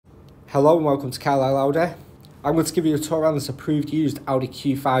Hello and welcome to Carlisle Audi. I'm going to give you a tour around this approved used Audi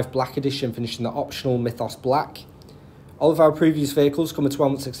Q5 Black Edition, finished in the optional Mythos Black. All of our previous vehicles come with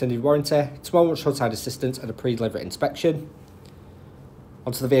 12 months extended warranty, 12 months roadside assistance and a pre-delivery inspection.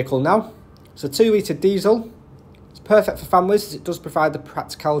 Onto the vehicle now. It's a 2 litre diesel. It's perfect for families as it does provide the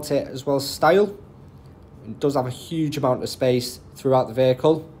practicality as well as style. It does have a huge amount of space throughout the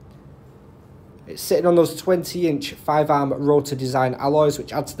vehicle. It's sitting on those 20-inch 5-arm rotor design alloys,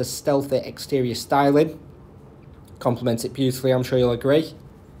 which add to the stealthy exterior styling. Complements it beautifully, I'm sure you'll agree.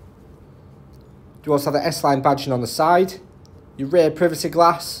 You also have the S-Line badging on the side, your rear privacy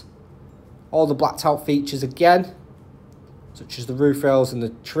glass, all the blacked out features again, such as the roof rails and the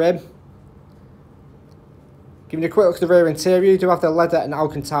trim. Giving you a quick look at the rear interior, you do have the leather and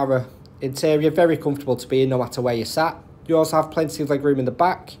Alcantara interior, very comfortable to be in no matter where you're sat. You also have plenty of legroom in the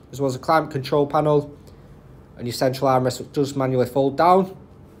back, as well as a climate control panel and your central armrest, which does manually fold down.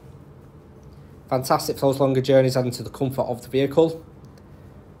 Fantastic for those longer journeys, adding to the comfort of the vehicle.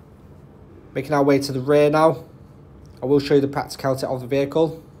 Making our way to the rear now. I will show you the practicality of the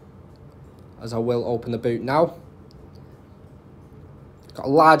vehicle, as I will open the boot now. Got a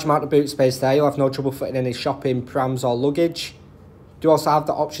large amount of boot space there. You'll have no trouble fitting any shopping, prams or luggage. You also have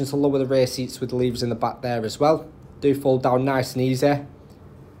the option to lower the rear seats with the levers in the back there as well. Do fold down nice and easy.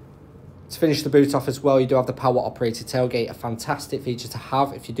 To finish the boot off as well, you do have the power operated tailgate, a fantastic feature to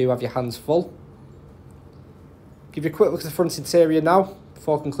have if you do have your hands full. Give you a quick look at the front interior now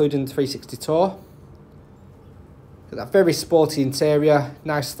before concluding the 360 tour. Got that very sporty interior,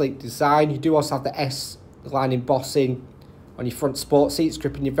 nice sleek design. You do also have the S-Line embossing on your front sport seats,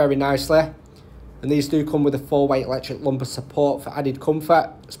 gripping you very nicely. And these do come with a 4-way electric lumbar support for added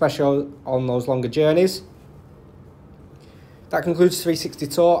comfort, especially on those longer journeys. That concludes the 360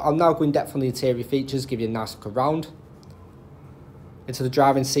 tour. I'll now go in depth on the interior features, give you a nice look around. Into the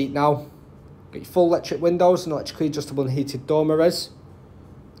driving seat now. Got your full electric windows and electrically adjustable and heated door mirrors.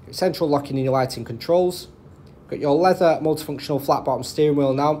 Got your central locking and your lighting controls. Got your leather multifunctional flat bottom steering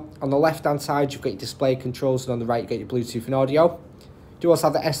wheel now. On the left hand side you've got your display controls, and on the right you've got your Bluetooth and audio. You do also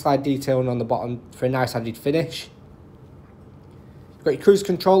have the S-Line detailing on the bottom for a nice added finish. You've got your cruise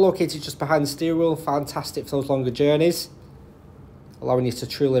control located just behind the steering wheel, fantastic for those longer journeys, allowing you to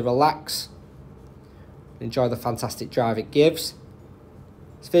truly relax and enjoy the fantastic drive it gives.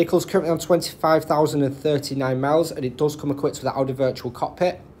 This vehicle is currently on 25,039 miles, and it does come equipped with the Audi Virtual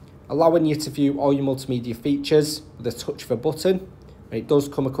Cockpit, allowing you to view all your multimedia features with a touch of a button, and it does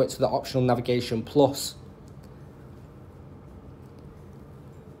come equipped with the optional Navigation Plus.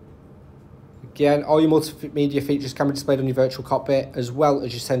 Again, all your multimedia features can be displayed on your virtual cockpit as well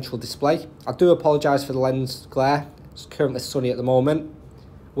as your central display. I do apologise for the lens glare. It's currently sunny at the moment.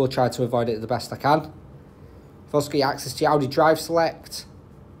 We'll try to avoid it the best I can. You've also got your access to your Audi Drive Select.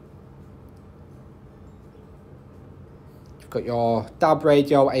 You've got your DAB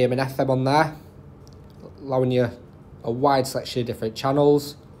radio, AM and FM on there, allowing you a wide selection of different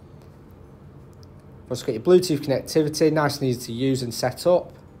channels. You've also got your Bluetooth connectivity, nice and easy to use and set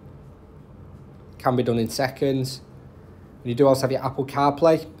up. Can be done in seconds. And you do also have your Apple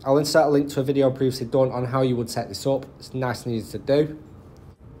CarPlay. I'll insert a link to a video previously done on how you would set this up. It's nice and easy to do.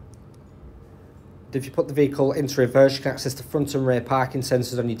 If you put the vehicle into reverse, you can access the front and rear parking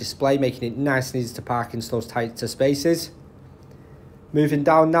sensors on your display, making it nice and easy to park into those tighter spaces. Moving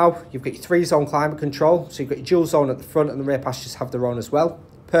down now, you've got your 3-zone climate control. So you've got your dual zone at the front, and the rear passengers have their own as well.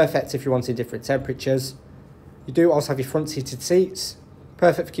 Perfect if you're wanting different temperatures. You do also have your front heated seats.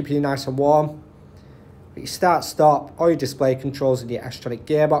 Perfect for keeping you nice and warm. Your start, stop, all your display controls, and your S-tronic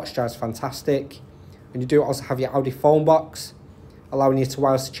gearbox drives fantastic. And you do also have your Audi phone box, allowing you to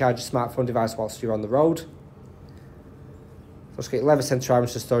wirelessly charge your smartphone device whilst you're on the road. Also got your leather centre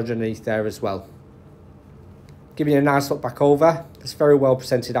arms for storage underneath there as well. Giving you a nice look back over this very well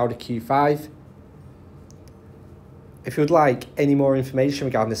presented Audi Q5. If you would like any more information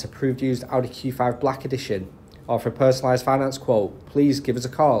regarding this approved used Audi Q5 Black Edition, or for a personalised finance quote, please give us a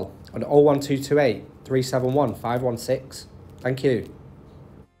call on 01228 371 516. Thank you.